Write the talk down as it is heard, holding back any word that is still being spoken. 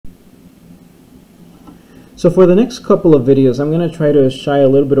So for the next couple of videos, I'm going to try to shy a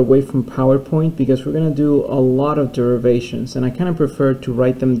little bit away from PowerPoint because we're going to do a lot of derivations, and I kind of prefer to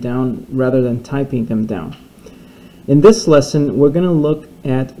write them down rather than typing them down. In this lesson, we're going to look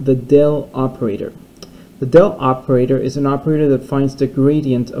at the del operator. The del operator is an operator that finds the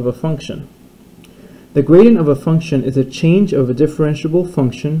gradient of a function. The gradient of a function is a change of a differentiable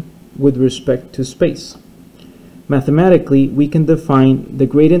function with respect to space. Mathematically, we can define the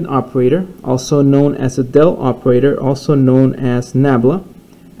gradient operator, also known as a del operator, also known as nabla,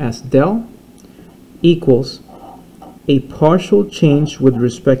 as del equals a partial change with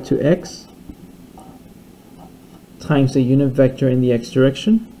respect to x times a unit vector in the x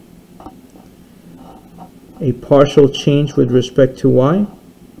direction, a partial change with respect to y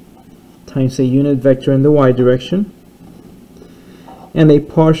times a unit vector in the y direction, and a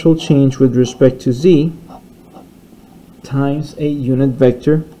partial change with respect to z times a unit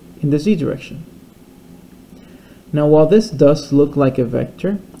vector in the z direction. Now, while this does look like a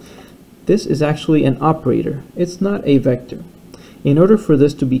vector, this is actually an operator. It's not a vector. In order for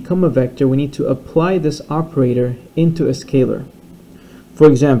this to become a vector, we need to apply this operator into a scalar. For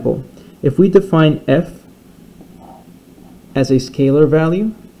example, if we define f as a scalar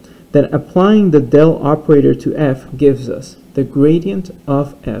value, then applying the del operator to f gives us the gradient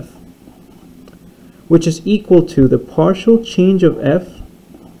of f, which is equal to the partial change of f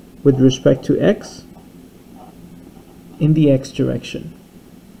with respect to x in the x direction,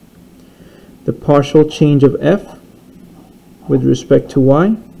 the partial change of f with respect to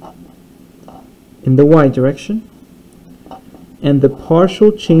y in the y direction, and the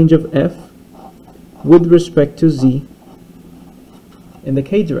partial change of f with respect to z in the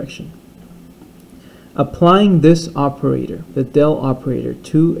k direction. Applying this operator, the del operator,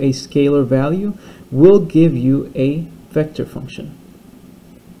 to a scalar value will give you a vector function.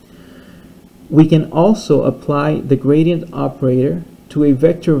 We can also apply the gradient operator to a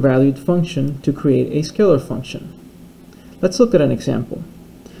vector valued function to create a scalar function. Let's look at an example.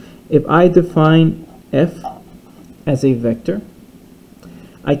 If I define f as a vector,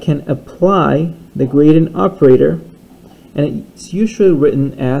 I can apply the gradient operator, and it's usually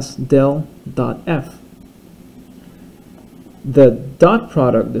written as del.f. The dot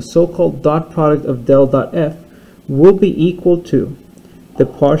product, the so-called dot product of del.f, will be equal to the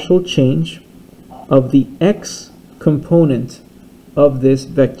partial change of the x component of this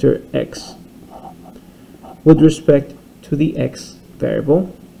vector x with respect to the x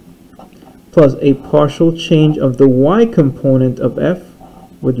variable, plus a partial change of the y component of f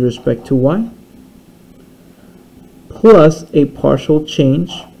with respect to y, plus a partial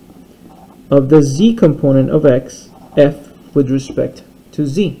change of the z component of x, f, with respect to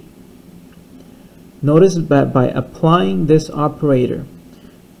z. Notice that by applying this operator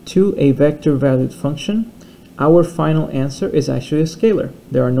to a vector valued function, our final answer is actually a scalar.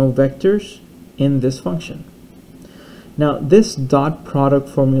 There are no vectors in this function. Now, this dot product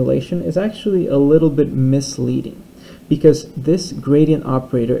formulation is actually a little bit misleading because this gradient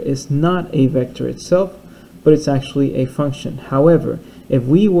operator is not a vector itself, but it's actually a function. However, if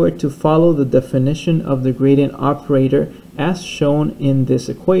we were to follow the definition of the gradient operator as shown in this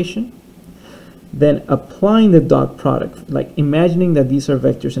equation, then applying the dot product, like imagining that these are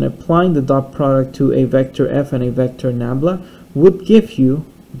vectors and applying the dot product to a vector f and a vector nabla, would give you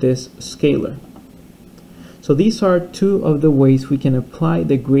this scalar. So these are two of the ways we can apply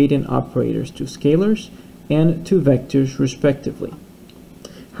the gradient operators to scalars and to vectors respectively.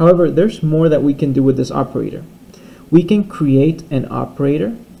 However, there's more that we can do with this operator. We can create an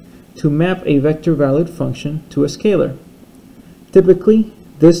operator to map a vector valued function to a scalar. Typically,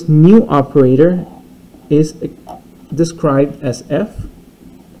 this new operator is described as f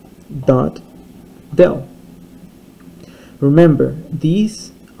dot del. Remember,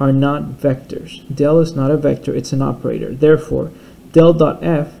 these are not vectors. Del is not a vector, it's an operator. Therefore, del dot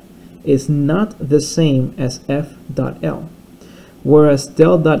f is not the same as f dot l. Whereas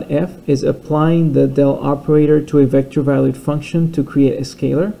del.f is applying the del operator to a vector valued function to create a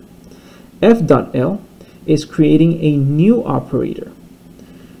scalar, f.l is creating a new operator.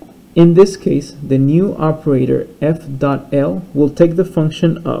 In this case, the new operator f.l will take the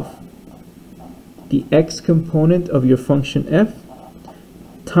function of the x component of your function f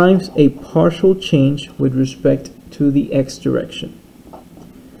times a partial change with respect to the x direction,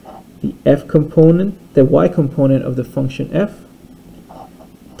 the f component, the y component of the function f,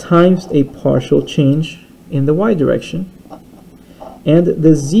 times a partial change in the y direction, and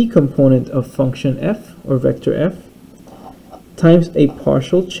the z component of function f, or vector f, times a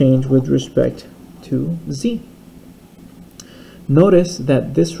partial change with respect to z. Notice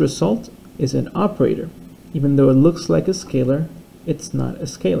that this result is an operator. Even though it looks like a scalar, it's not a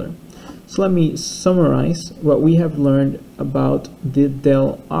scalar. So let me summarize what we have learned about the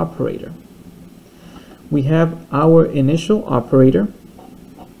del operator. We have our initial operator,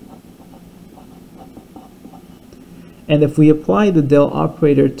 and if we apply the del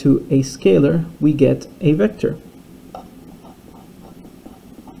operator to a scalar, we get a vector.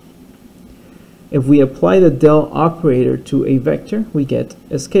 If we apply the del operator to a vector, we get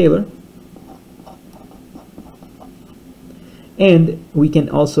a scalar. And we can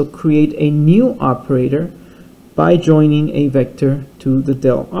also create a new operator by joining a vector to the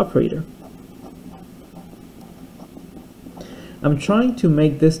del operator. I'm trying to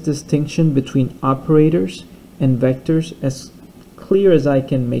make this distinction between operators and vectors as clear as I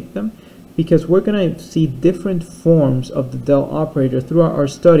can make them, because we're going to see different forms of the del operator throughout our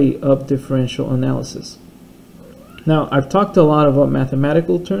study of differential analysis. Now, I've talked a lot about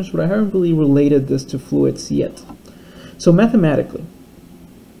mathematical terms, but I haven't really related this to fluids yet. So mathematically,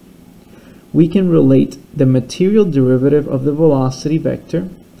 we can relate the material derivative of the velocity vector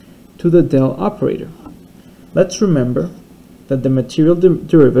to the del operator. Let's remember that the material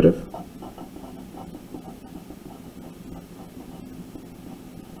derivative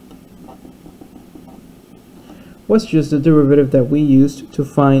was just the derivative that we used to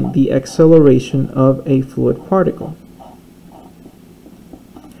find the acceleration of a fluid particle.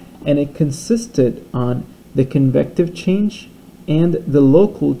 And it consisted on the convective change and the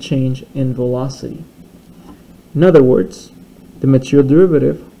local change in velocity. In other words, the material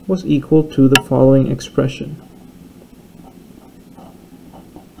derivative was equal to the following expression.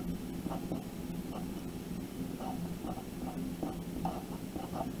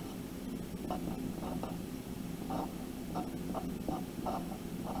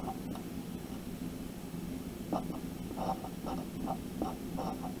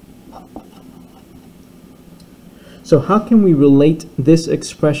 So how can we relate this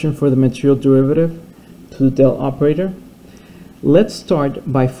expression for the material derivative to the del operator? Let's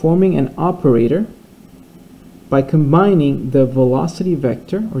start by forming an operator by combining the velocity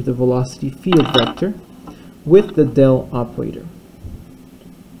vector or the velocity field vector with the del operator.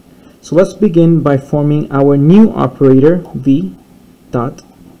 So let's begin by forming our new operator v dot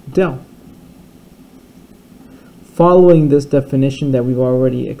del. Following this definition that we've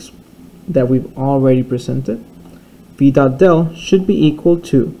already presented, v dot del should be equal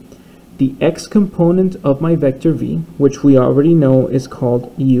to the x component of my vector v, which we already know is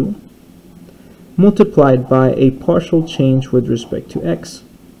called u, multiplied by a partial change with respect to x.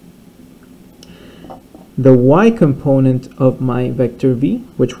 The y component of my vector v,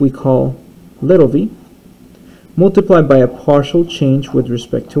 which we call little v, multiplied by a partial change with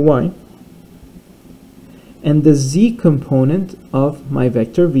respect to y. And the z component of my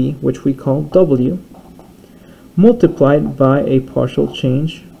vector v, which we call w, multiplied by a partial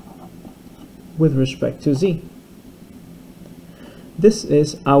change with respect to z. This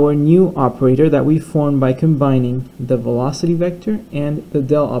is our new operator that we formed by combining the velocity vector and the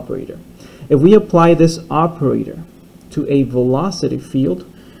del operator. If we apply this operator to a velocity field,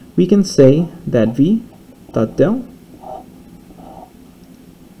 we can say that v dot del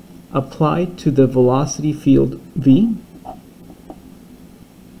applied to the velocity field v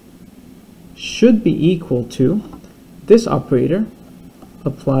should be equal to this operator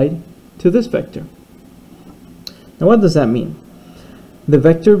applied to this vector. Now what does that mean? The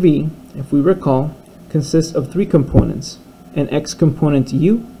vector v, if we recall, consists of three components: an x component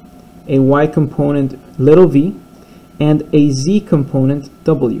u, a y component little v, and a z component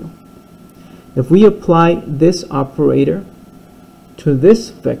w. If we apply this operator to this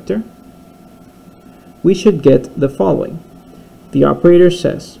vector, we should get the following. The operator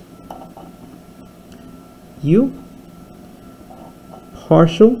says u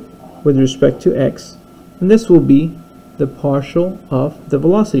partial with respect to x, and this will be the partial of the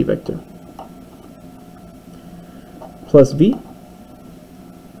velocity vector, plus v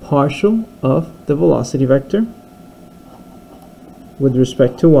partial of the velocity vector with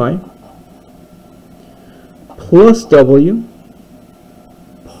respect to y, plus w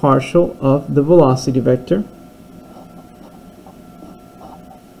partial of the velocity vector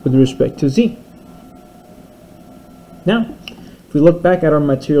with respect to z. Now, if we look back at our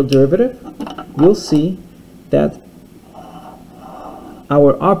material derivative, we'll see that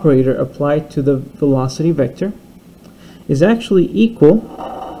our operator applied to the velocity vector is actually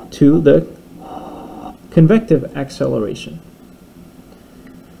equal to the convective acceleration.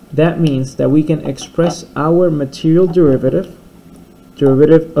 That means that we can express our material derivative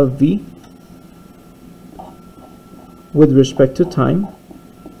of v with respect to time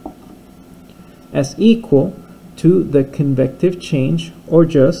as equal to the convective change, or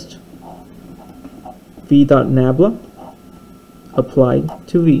just v dot nabla applied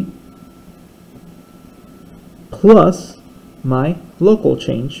to v plus my local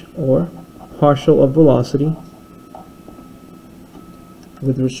change, or partial of velocity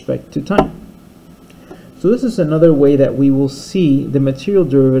with respect to time. So this is another way that we will see the material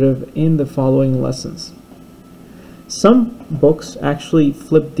derivative in the following lessons. Some books actually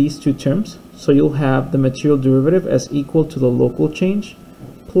flip these two terms, so you'll have the material derivative as equal to the local change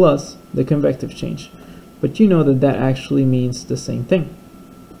plus the convective change. But you know that that actually means the same thing.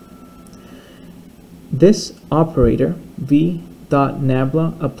 This operator, v dot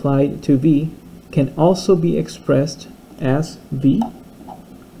nabla applied to v, can also be expressed as v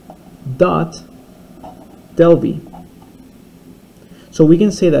dot del v. So we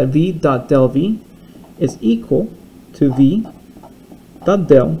can say that v dot del v is equal to v dot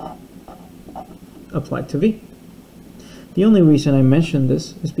del applied to v. The only reason I mention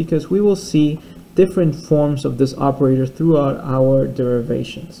this is because we will see different forms of this operator throughout our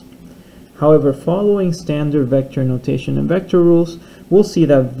derivations. However, following standard vector notation and vector rules, we'll see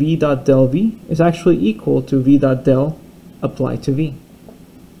that v dot del v is actually equal to v dot del applied to v.